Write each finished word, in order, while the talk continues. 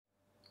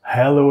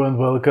Hello and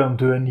welcome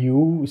to a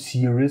new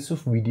series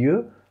of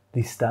video,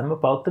 this time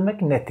about the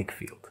magnetic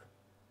field.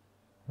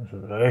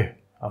 Hey,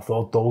 I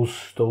thought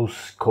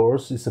those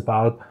course is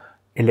about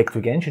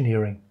electric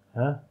engineering,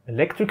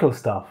 electrical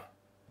stuff,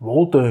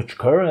 voltage,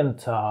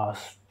 current,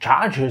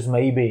 charges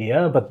maybe,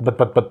 but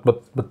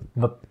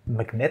not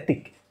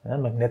magnetic.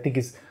 Magnetic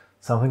is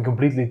something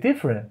completely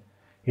different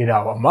in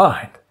our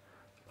mind.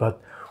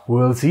 But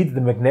we'll see that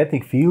the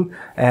magnetic field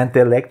and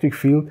the electric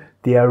field,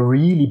 they are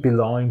really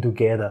belonging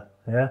together.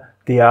 Yeah,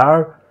 they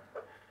are.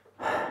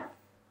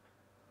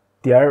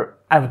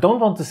 I don't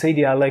want to say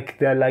they are like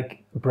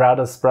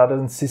brothers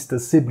and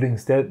sisters,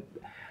 siblings.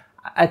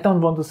 I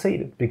don't want to say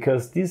that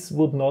because this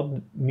would not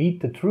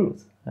meet the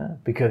truth.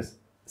 Because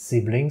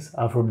siblings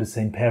are from the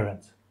same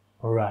parents,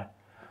 all right.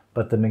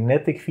 But the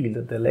magnetic field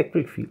and the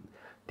electric field,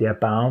 they are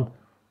bound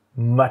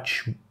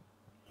much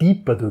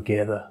deeper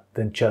together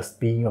than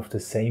just being of the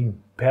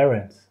same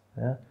parents.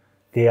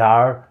 They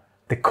are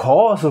the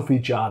cause of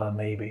each other,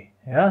 maybe.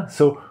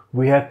 So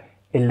we have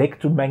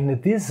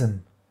electromagnetism.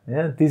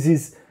 This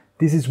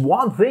is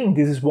one thing.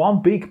 This is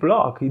one big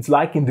block. It's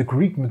like in the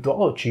Greek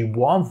mythology.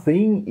 One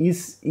thing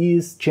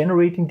is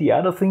generating the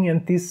other thing,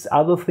 and this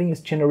other thing is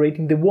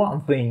generating the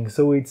one thing.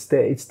 So it's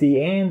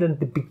the end and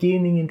the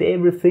beginning and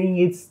everything.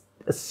 It's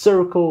a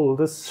circle,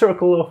 the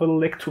circle of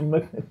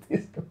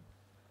electromagnetism.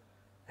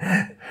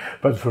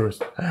 But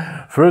first,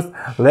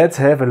 let's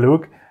have a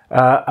look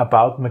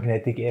about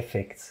magnetic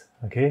effects.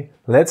 Okay,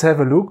 let's have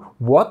a look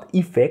what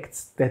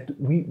effects that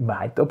we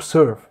might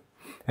observe.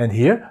 And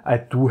here I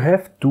do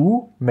have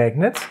two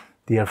magnets.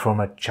 They are from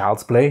a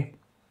child's play.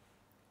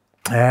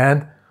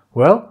 And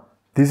well,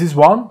 this is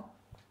one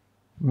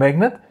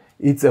magnet.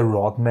 It's a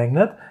rod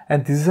magnet,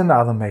 and this is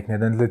another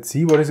magnet. And let's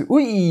see what is. Ooh,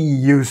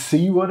 you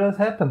see what has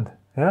happened?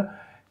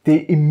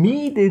 They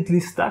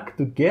immediately stuck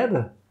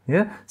together.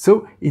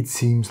 So it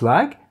seems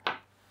like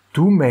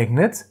two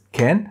magnets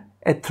can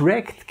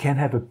attract, can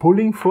have a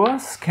pulling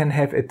force, can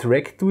have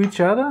attract to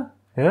each other.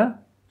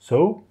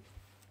 So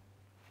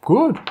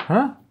good,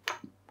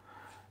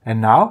 And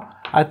now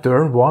I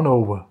turn one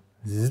over.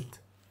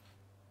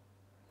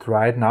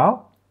 Try it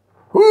now.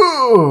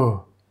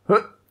 Ooh,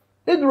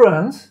 it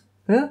runs.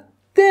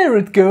 There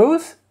it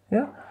goes.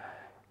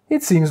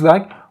 It seems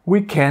like we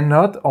can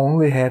not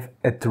only have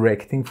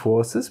attracting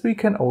forces, we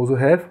can also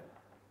have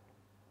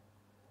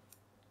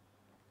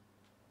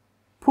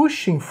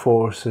pushing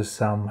forces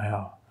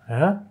somehow.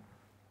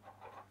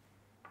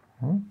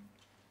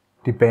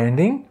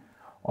 Depending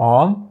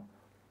on,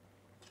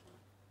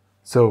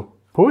 so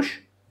push,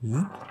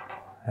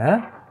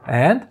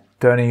 and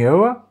turning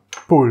over,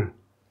 pull.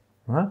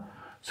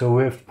 So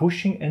we have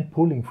pushing and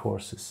pulling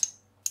forces.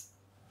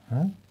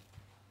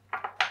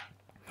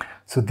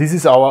 So this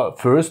is our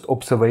first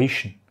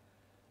observation.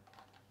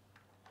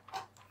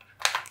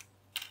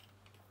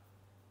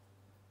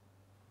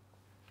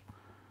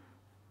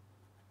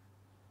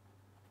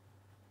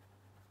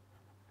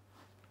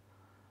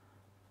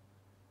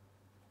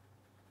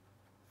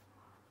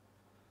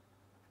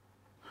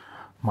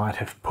 Might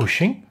have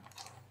pushing.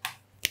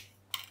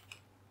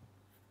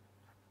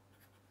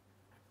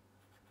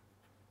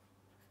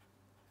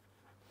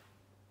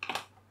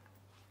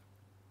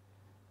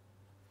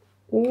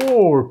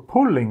 Or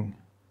pulling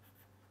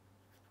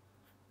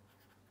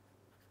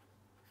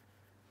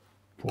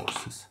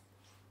forces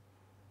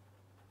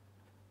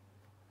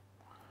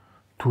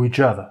to each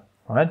other,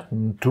 right?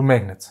 Two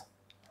magnets.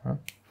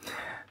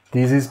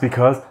 This is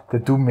because the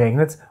two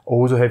magnets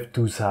also have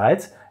two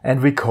sides,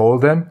 and we call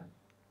them,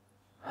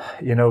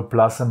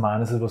 plus and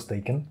minus was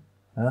taken.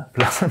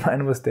 Plus and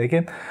minus was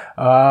taken.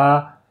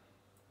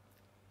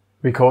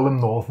 We call them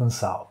north and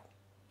south.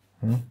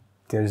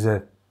 There is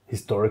a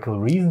historical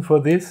reason for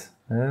this.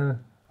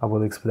 I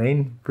will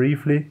explain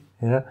briefly.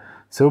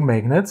 So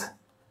magnets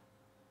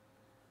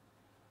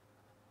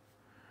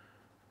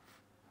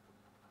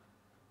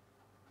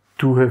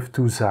do have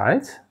two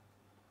sides.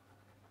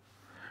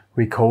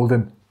 We call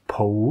them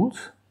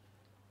poles.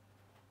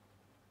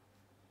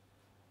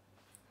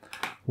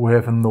 We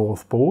have a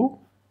north pole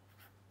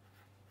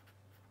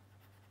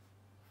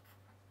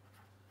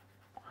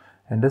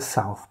and a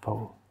south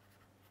pole.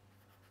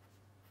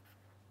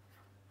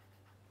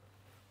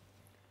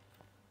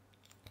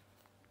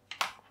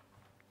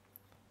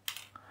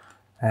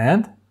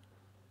 And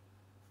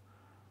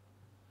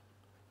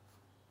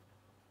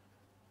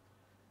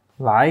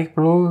like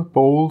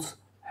poles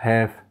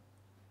have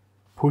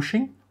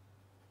pushing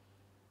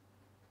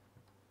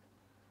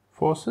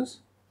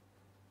forces,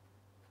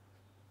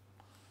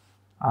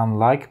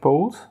 unlike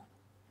poles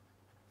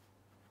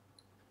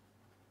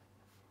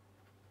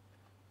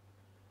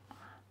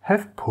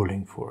have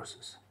pulling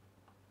forces.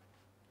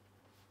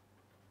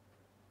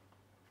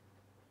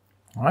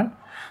 All right?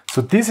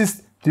 So this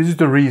is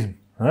the reason.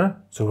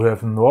 So we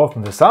have the north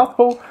and the south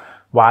pole.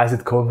 Why is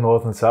it called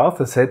north and south?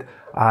 I said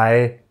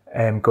I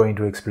am going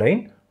to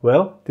explain.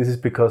 Well, this is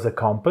because a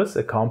compass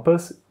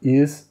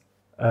is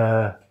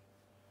a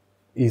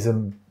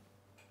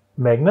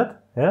magnet,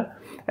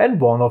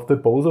 and one of the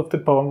poles of the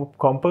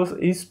compass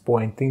is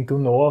pointing to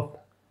north.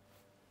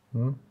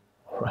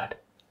 Right.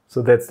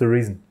 So that's the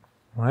reason,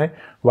 right?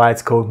 Why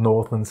it's called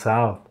north and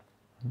south.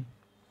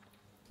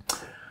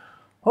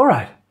 All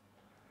right.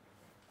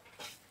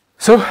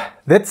 So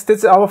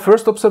that's our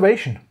first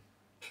observation.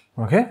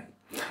 Okay.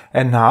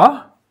 And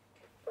now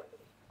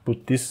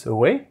put this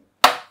away.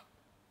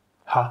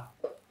 Ha.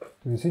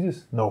 Do you see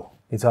this? No.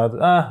 It's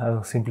out.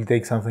 I'll simply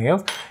take something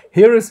else.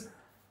 Here is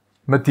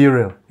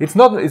material. It's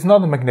not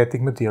a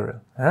magnetic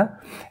material.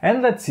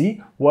 And let's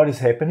see what is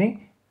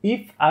happening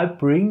if I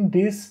bring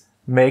this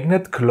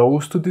magnet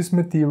close to this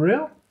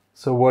material.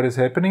 So what is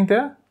happening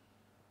there?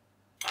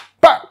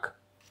 Bang!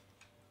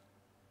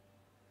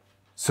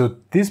 So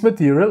this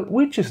material,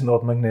 which is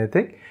not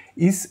magnetic,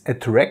 is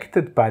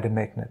attracted by the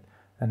magnet.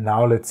 And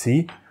now let's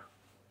see,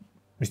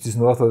 is this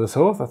north or the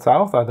south or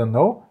south? I don't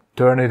know.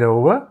 Turn it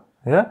over.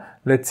 Yeah.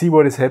 Let's see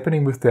what is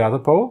happening with the other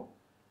pole.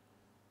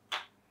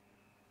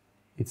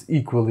 It's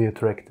equally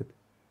attracted.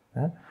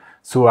 Yeah?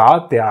 So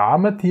there are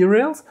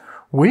materials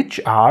which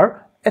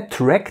are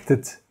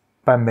attracted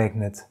by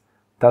magnets.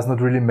 Does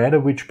not really matter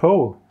which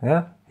pole.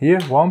 Yeah?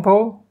 Here, one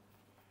pole,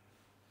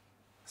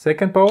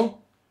 second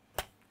pole,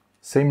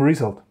 same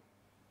result.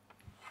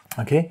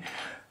 Okay?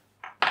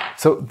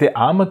 So there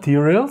are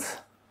materials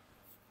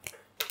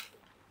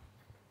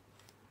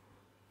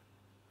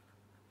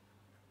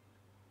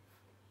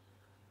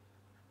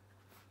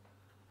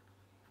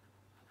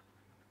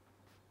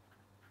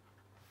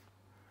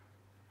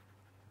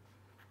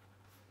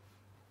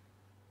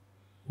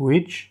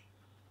which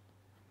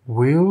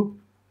will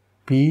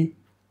be,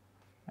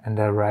 and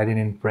I write it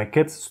in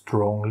brackets,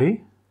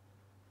 strongly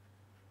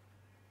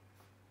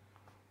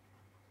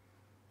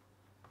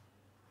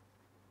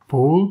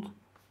pulled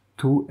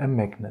to a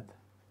magnet.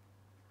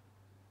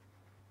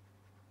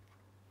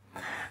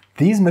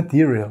 These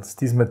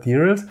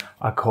materials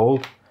are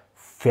called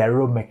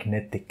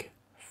ferromagnetic.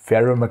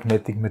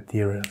 Ferromagnetic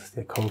materials,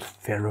 they're called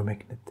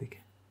ferromagnetic.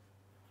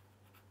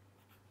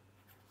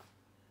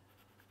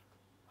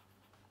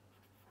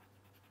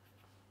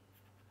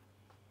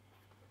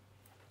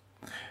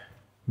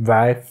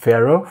 Why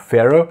ferro?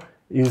 Ferro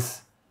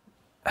is,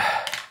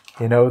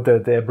 you know, the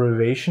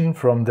abbreviation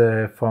from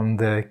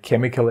the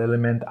chemical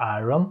element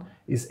iron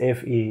is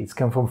Fe. It's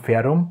come from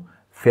ferrum,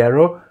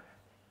 ferro,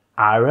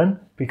 iron,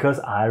 because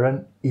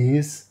iron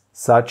is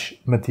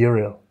such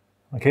material.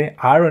 Okay,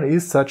 iron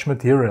is such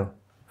material,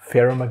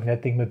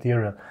 ferromagnetic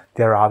material.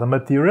 There are other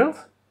materials,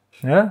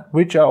 yeah,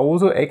 which are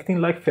also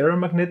acting like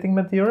ferromagnetic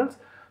materials,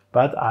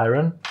 but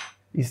iron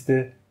is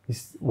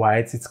why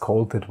it's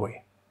called that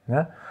way.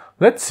 Yeah,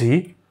 let's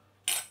see.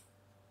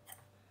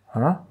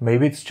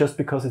 Maybe it's just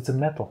because it's a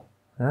metal.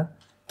 Yeah?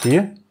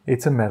 Here,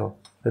 it's a metal.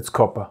 That's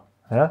copper.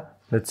 Yeah?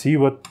 Let's see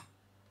what...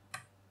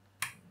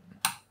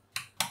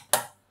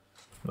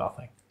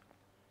 Nothing.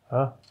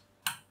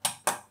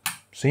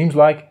 Seems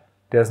like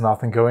there's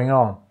nothing going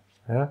on.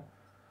 Yeah?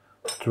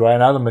 Try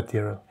another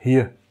material.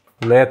 Here,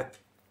 lead.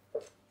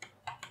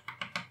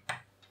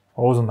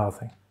 Also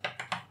nothing.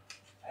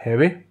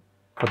 Heavy,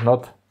 but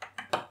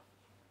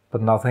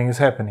nothing is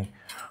happening.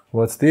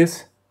 What's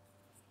this?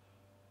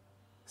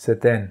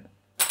 Satin,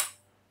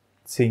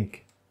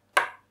 zinc,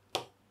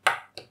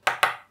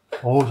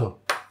 also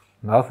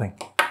nothing.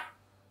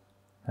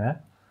 Yeah?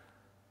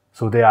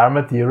 So they are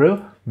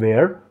material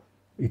where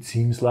it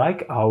seems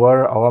like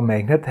our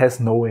magnet has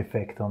no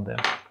effect on them.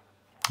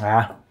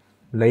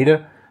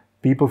 Later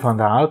people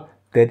found out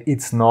that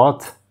it's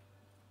not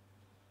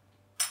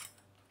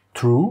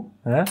true.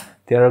 Yeah?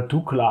 There are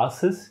two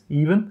classes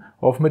even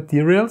of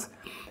materials,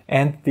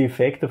 and the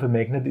effect of a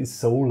magnet is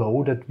so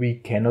low that we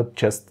cannot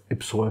just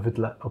observe it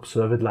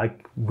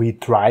like we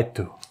tried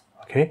to.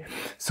 Okay,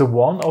 so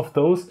one of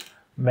those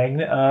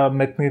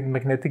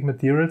magnetic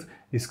materials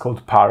is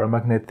called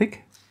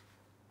paramagnetic.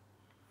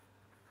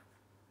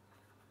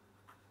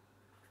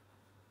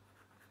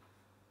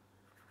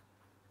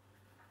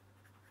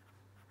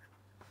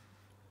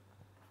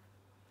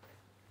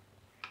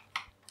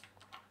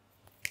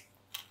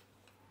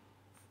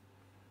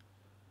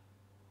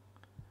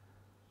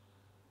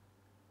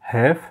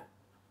 Have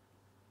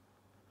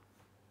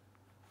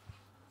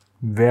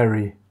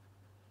very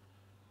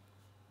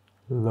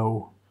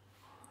low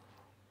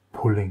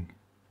pulling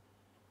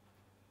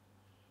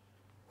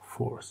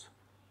force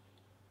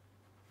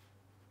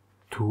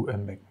to a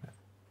magnet.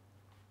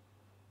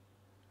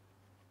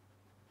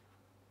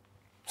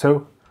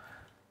 So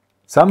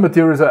some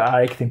materials are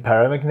acting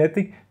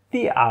paramagnetic.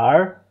 They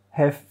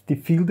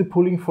feel the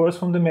pulling force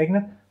from the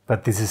magnet,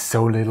 but this is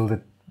so little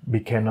that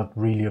we cannot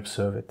really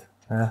observe it.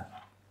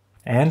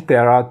 And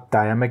there are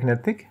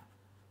diamagnetic.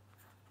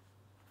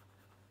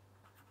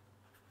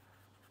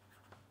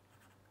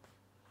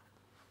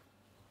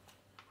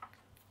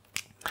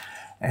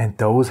 And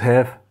those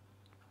have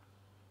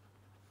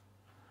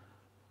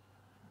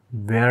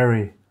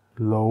very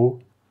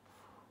low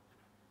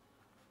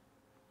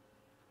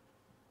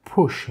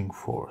pushing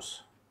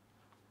force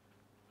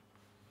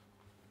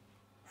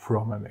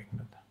from a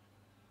magnet.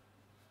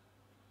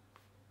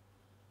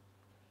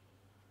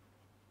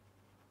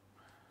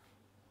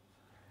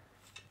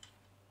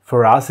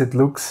 For us it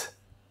looks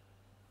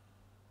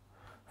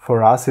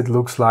for us it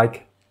looks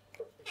like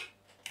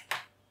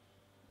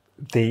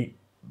the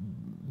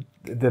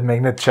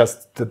magnet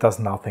just does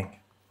nothing.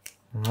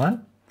 All right?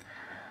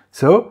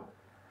 So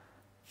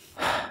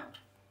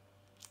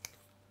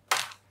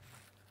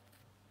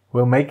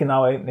we'll make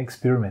now an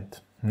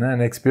experiment.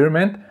 An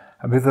experiment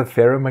with a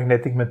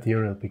ferromagnetic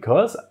material,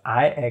 because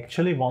I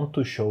actually want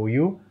to show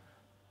you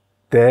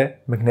the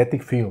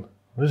magnetic field.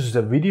 This is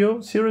a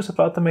video series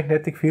about the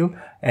magnetic field,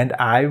 and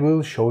I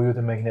will show you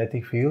the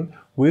magnetic field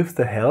with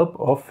the help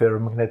of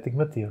ferromagnetic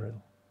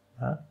material.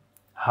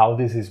 How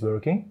this is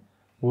working,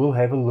 we'll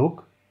have a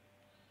look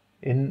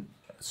in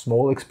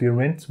small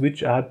experiments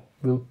which I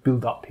will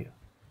build up here.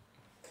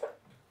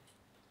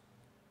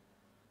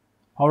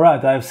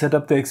 Alright, I've set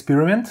up the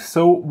experiment.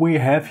 So we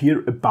have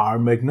here a bar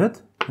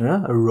magnet,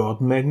 a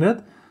rod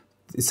magnet.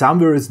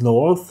 Somewhere is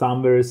north,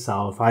 somewhere is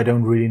south. I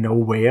don't really know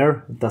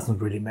where. It doesn't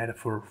really matter.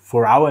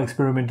 For our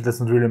experiment, it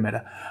doesn't really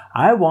matter.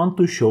 I want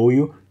to show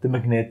you the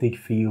magnetic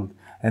field.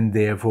 And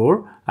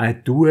therefore, I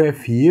do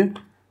have here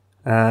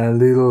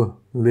little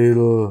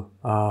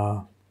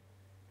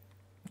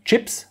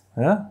chips.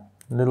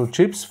 Little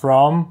chips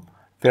from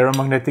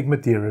ferromagnetic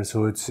material.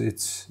 So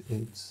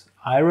it's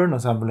iron or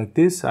something like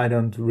this. I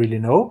don't really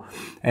know.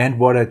 And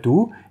what I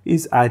do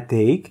is I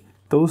take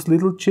those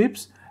little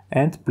chips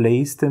and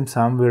place them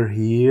somewhere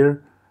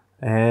here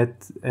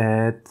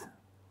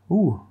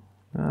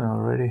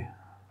already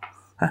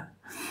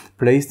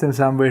place them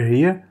somewhere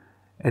here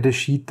at a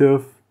sheet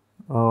of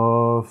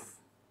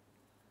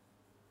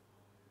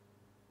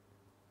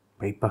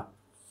paper,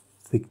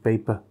 thick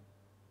paper.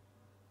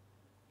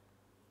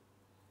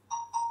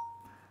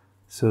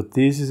 So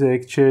this is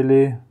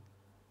actually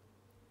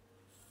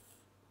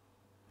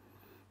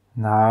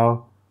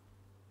now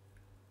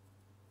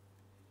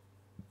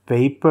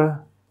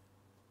paper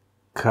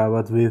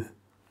covered with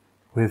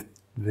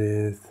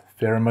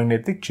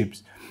ferromagnetic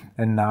chips.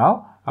 And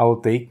now I will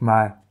take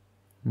my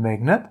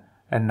magnet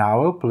and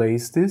now I'll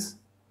place this.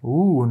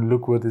 Ooh, and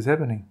look what is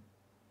happening.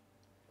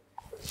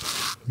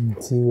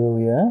 Let's see where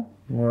we are.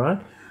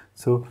 Alright,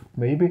 so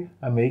maybe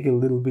I make a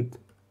little bit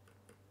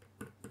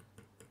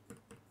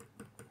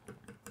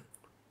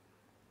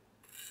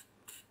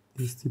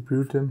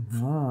distribute them.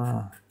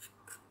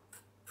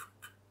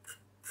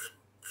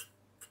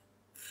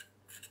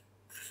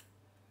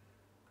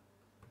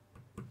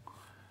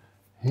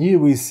 Here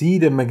we see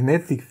the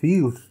magnetic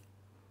field.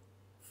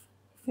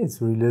 It's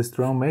really a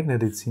strong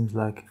magnet, it seems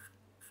like.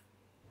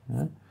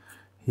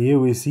 Here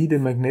we see the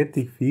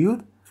magnetic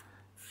field.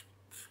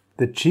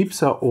 The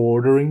chips are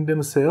ordering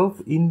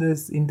themselves in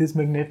this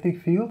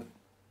magnetic field,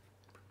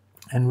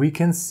 and we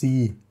can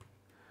see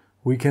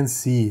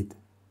it.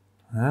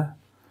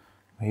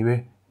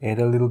 Maybe add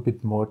a little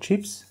bit more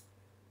chips.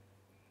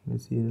 Let me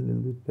see it a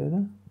little bit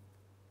better.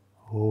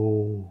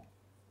 Oh.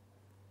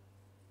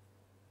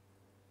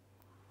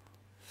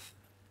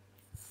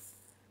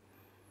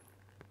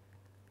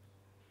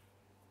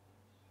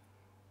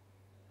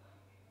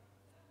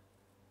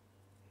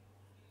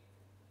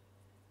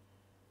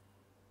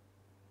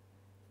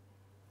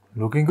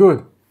 Looking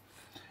good.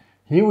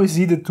 Here we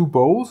see the two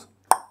poles,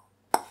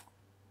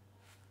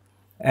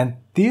 and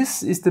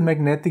this is the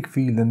magnetic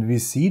field, and we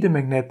see the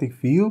magnetic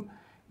field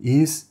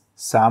is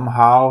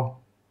somehow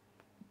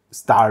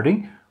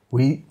starting.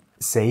 We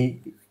say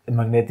the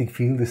magnetic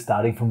field is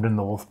starting from the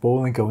North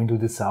Pole and going to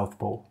the South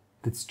Pole.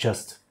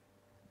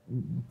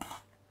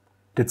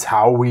 That's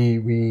how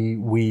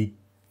we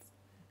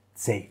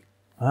say.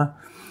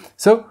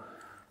 So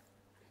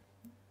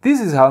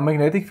this is how a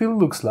magnetic field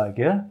looks like,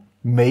 yeah?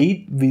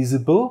 Made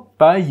visible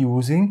by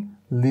using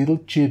little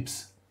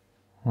chips.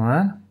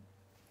 Alright?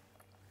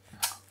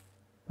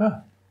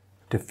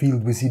 The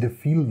field, we see the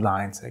field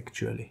lines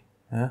actually.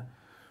 So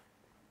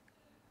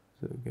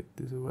get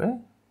this away.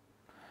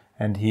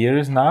 And here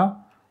is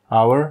now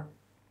our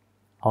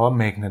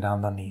magnet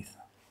underneath.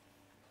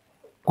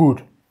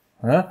 Good.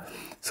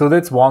 So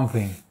that's one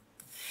thing.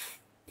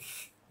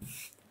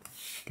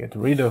 Get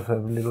rid of a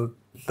little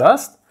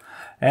dust.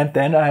 And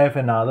then I have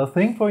another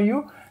thing for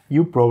you.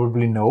 You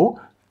probably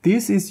know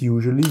this is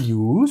usually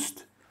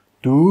used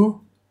to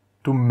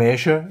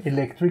measure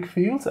electric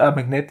fields,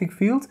 magnetic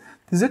fields.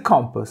 This is a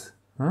compass.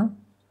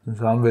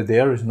 Somewhere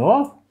there is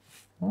north,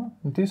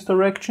 in this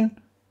direction,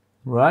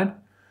 right?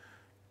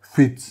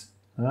 Fits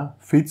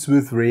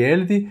with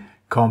reality,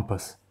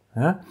 compass.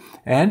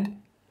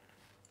 And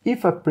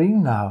if I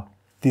bring now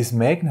this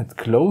magnet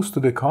close to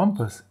the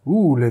compass,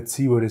 let's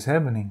see what is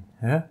happening.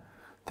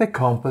 The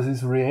compass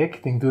is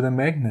reacting to the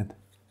magnet.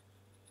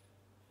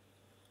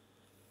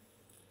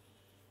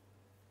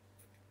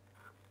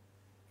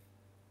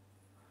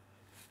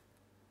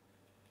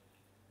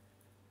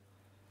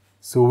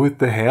 So with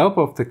the help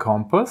of the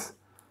compass,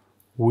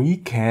 we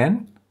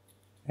can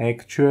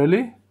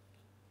actually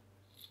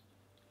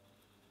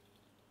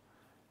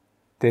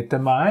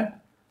determine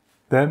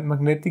the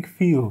magnetic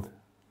field.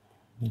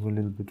 Move a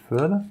little bit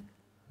further.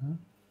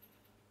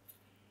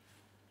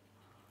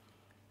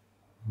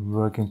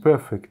 Working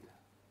perfect.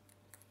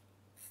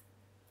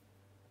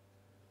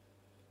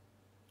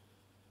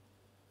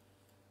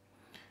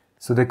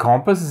 So the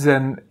compass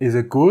is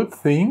a good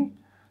thing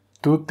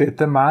to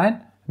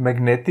determine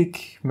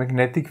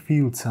magnetic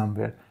field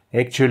somewhere.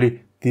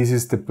 Actually, this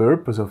is the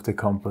purpose of the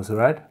compass,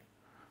 right?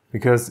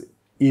 Because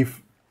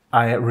if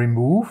I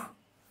remove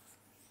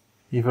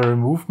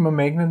my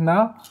magnet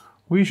now,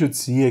 we should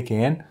see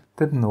again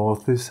that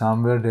north is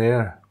somewhere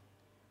there.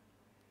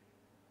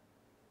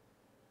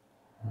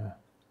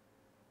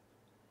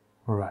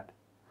 Right.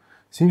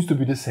 Seems to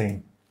be the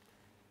same.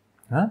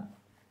 Huh?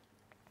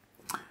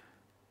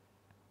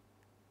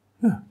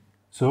 Yeah.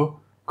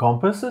 So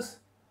compasses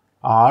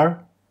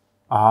are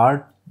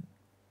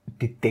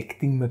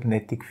detecting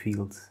magnetic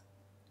fields.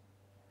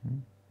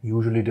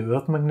 Usually the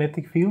Earth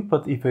magnetic field,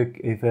 but if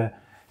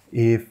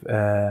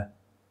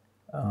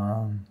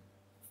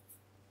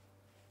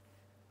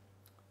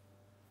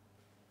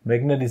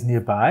magnet is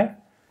nearby,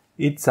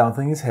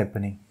 something is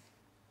happening.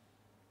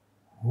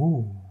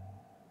 Ooh,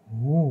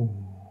 ooh,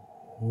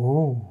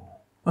 ooh.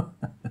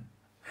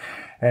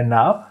 And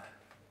now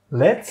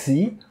let's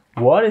see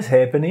what is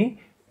happening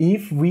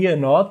if we are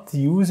not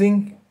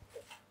using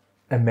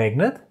a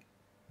magnet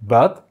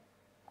but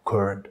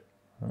current.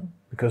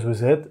 Because we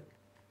said,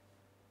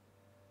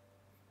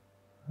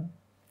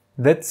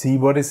 let's see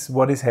what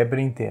is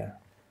happening there.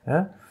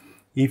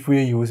 If we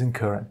are using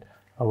current,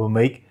 I will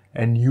make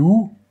a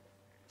new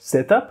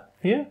setup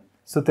here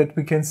so that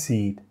we can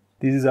see it.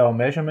 This is our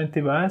measurement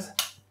device.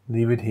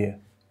 Leave it here.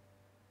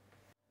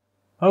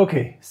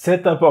 Okay,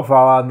 setup of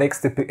our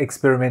next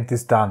experiment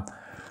is done.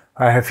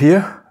 I have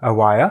here a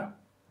wire,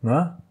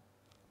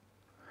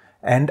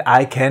 and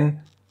I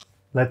can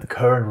let the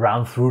current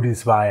run through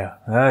this wire.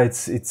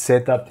 It's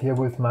set up here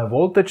with my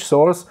voltage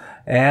source,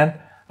 and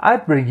I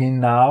bring in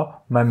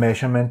now my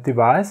measurement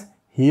device.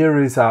 Here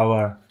is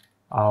our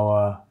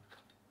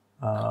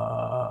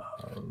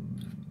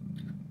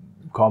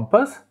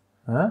compass,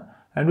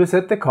 and we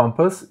said the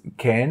compass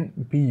can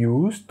be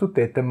used to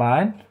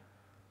determine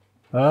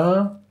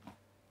the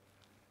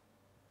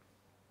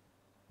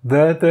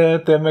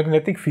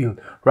magnetic field.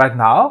 Right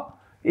now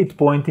it's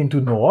pointing to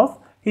north.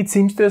 It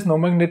seems there's no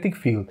magnetic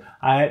field.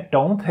 I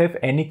don't have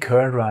any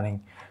current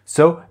running.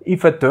 So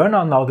if I turn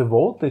on now the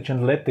voltage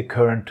and let the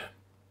current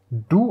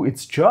do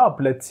its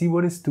job, let's see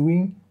what it's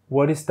doing,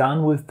 what is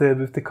done with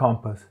the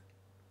compass.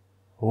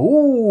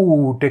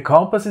 Oh, the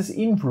compass is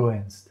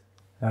influenced.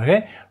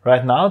 Okay,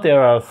 right now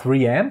there are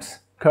 3 amps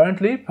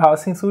currently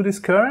passing through this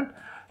current,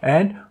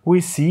 and we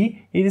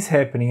see it is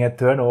happening. I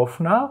turn off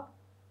now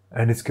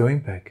and it's going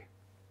back.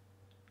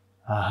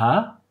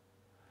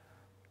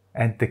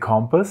 And the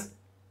compass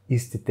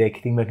is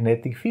detecting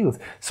magnetic fields.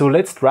 So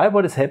let's try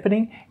what is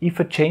happening if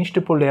I change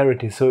the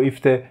polarity. So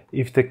if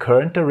the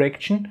current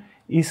direction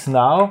is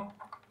now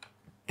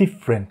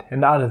different,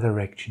 another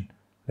direction.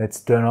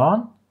 Let's turn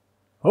on.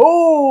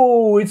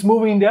 Oh, it's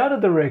moving in the other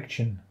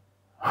direction.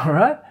 All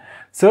right.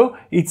 So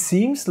it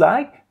seems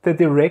like the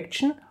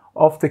direction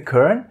of the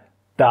current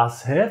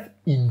does have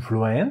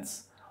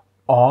influence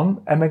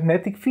on a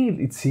magnetic field.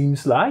 It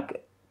seems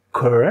like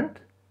current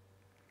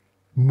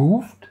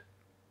moved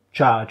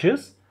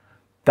charges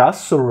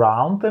thus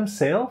surround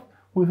themselves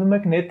with a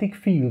magnetic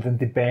field, and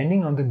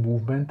depending on the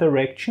movement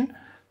direction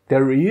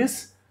there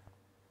is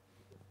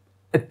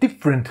a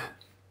different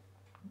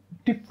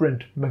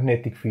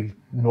magnetic field.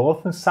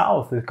 North and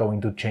south is going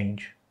to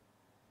change.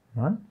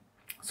 Right?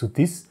 So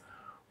this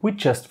we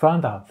just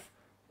found out,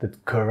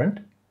 that current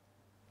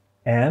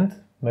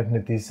and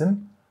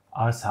magnetism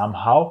are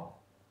somehow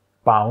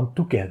bound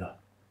together.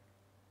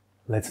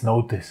 Let's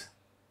note this.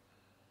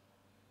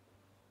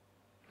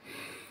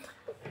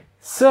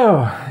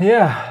 So,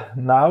 yeah,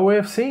 now we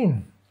have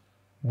seen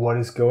what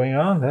is going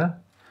on there.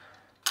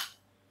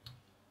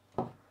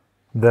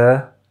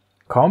 The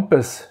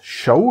compass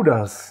showed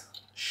us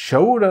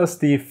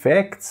the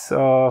effects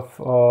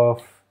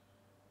of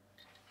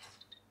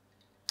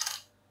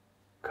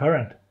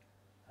current.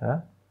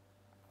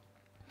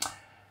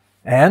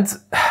 And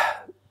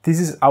this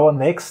is our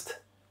next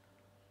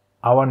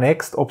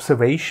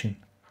observation.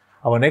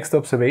 Our next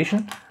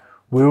observation,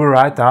 we will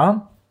write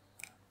down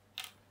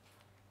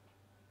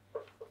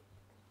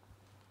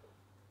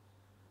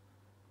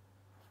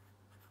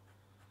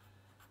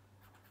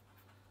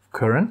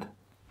current,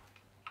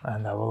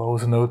 and I will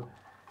also note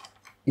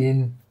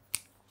in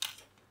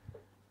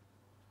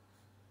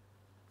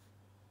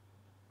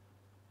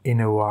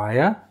a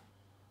wire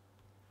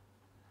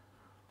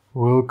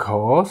will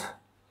cause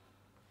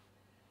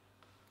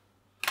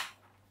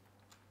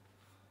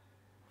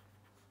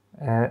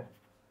a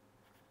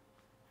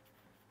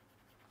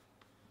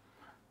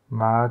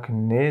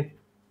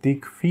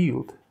magnetic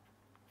field.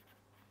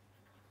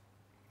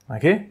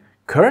 Okay?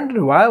 Current in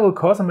a wire will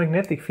cause a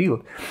magnetic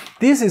field.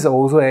 This is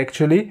also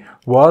actually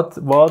what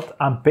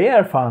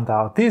Ampere found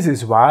out. This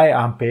is why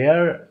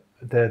Ampere,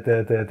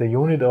 the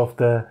unit of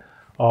the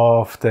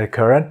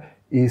current,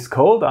 is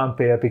called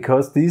Ampere,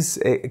 because this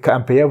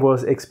Ampere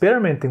was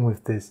experimenting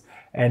with this,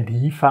 and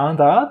he found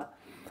out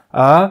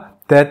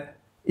that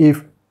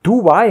if 2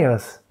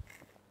 wires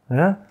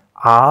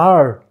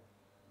are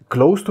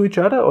close to each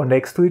other or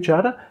next to each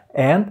other,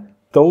 and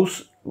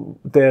those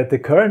the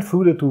current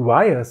through the two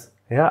wires,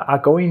 yeah, are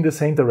going in the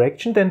same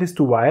direction, then these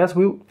two wires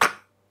will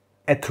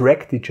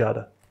attract each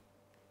other.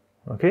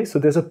 Okay, so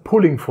there's a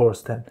pulling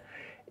force then.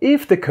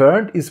 If the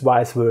current is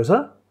vice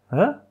versa,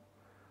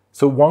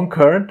 so one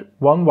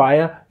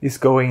wire is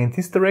going in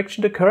this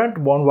direction, the current,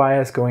 one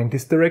wire is going in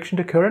this direction,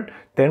 the current,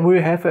 then we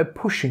have a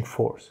pushing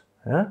force.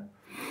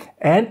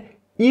 And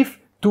if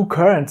two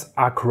currents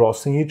are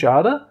crossing each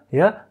other,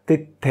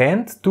 they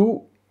tend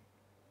to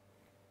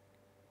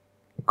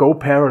go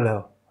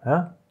parallel.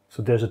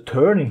 So there's a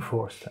turning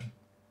force then.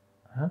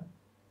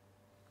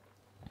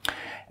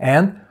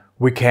 And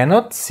we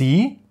cannot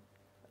see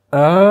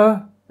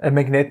a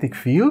magnetic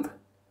field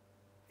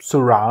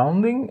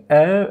surrounding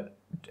a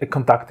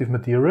conductive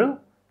material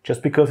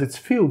just because it's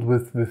filled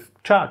with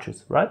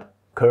charges, right?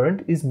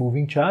 Current is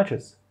moving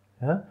charges.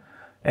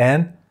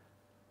 And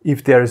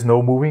if there is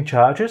no moving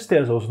charges,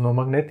 there's also no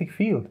magnetic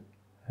field.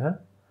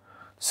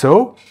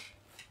 So,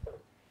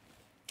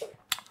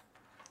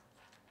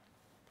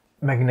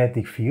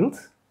 magnetic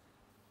fields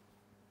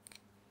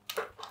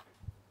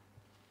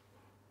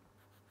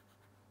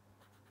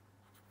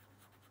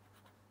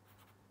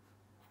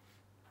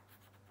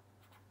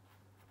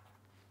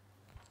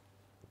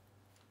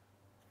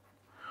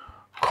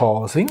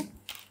causing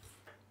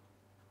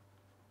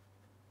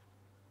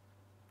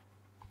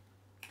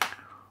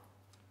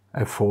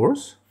a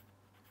force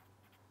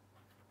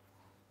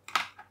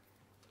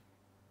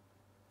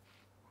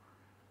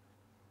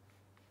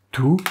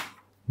to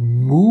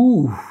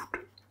move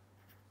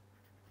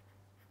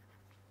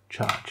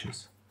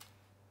charges.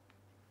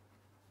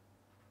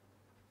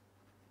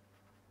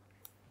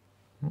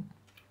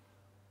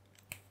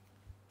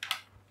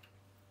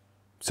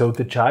 So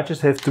the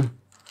charges have to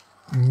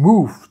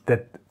move,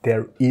 that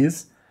there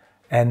is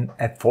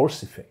a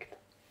force effect.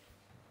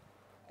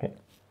 Okay.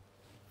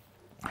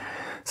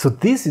 So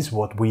this is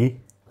what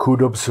we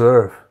could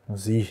observe,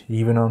 see,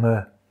 even on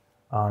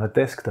a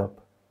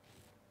desktop.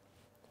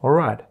 All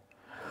right.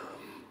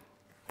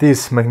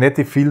 This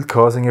magnetic field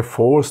causing a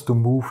force to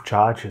move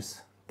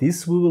charges.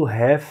 This we will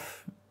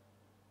have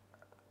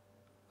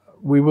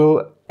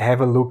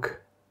a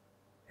look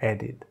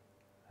at it.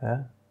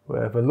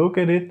 We'll have a look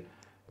at it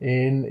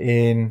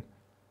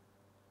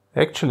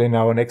actually in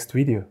our next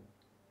video.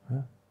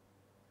 In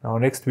our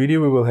next video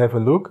we will have a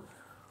look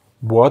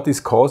what is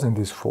causing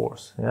this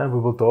force. We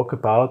will talk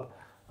about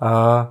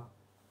the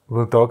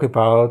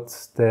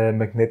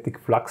magnetic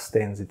flux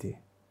density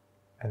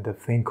and the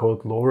thing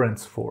called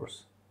Lorentz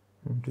force.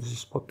 This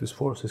is what this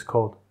force is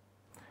called.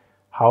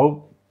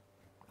 How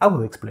I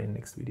will explain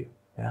next video.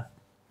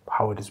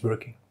 How it is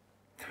working.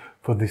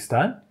 For this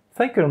time,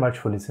 thank you very much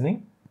for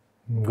listening.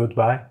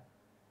 Goodbye.